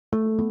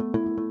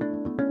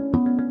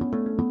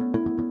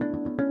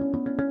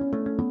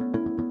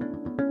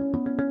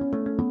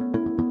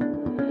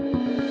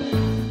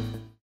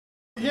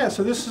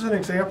so this is an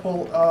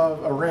example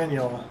of a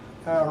ranula.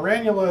 A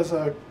ranula is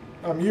a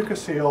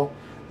mucocele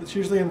that's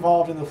usually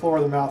involved in the floor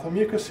of the mouth. A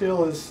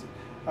mucocele is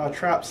a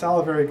trapped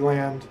salivary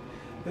gland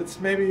that's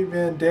maybe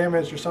been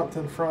damaged or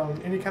something from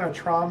any kind of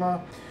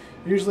trauma.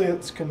 Usually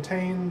it's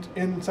contained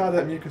inside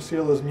that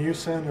mucocele is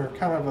mucin, or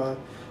kind of a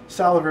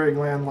salivary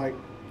gland-like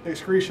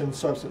excretion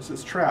substance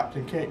that's trapped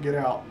and can't get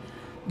out.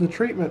 The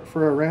treatment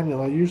for a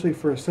ranula, usually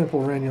for a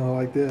simple ranula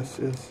like this,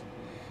 is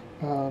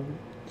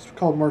it's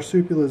called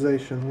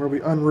marsupialization, where we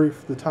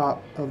unroof the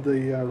top of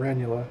the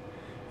ranula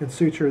and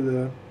suture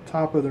the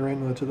top of the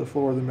ranula to the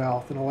floor of the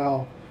mouth and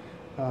allow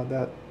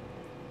that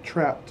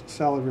trapped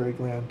salivary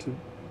gland to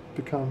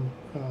become,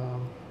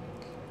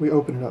 we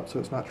open it up so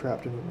it's not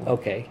trapped anymore.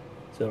 Okay,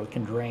 so it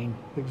can drain.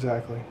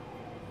 Exactly.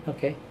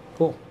 Okay,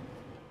 cool.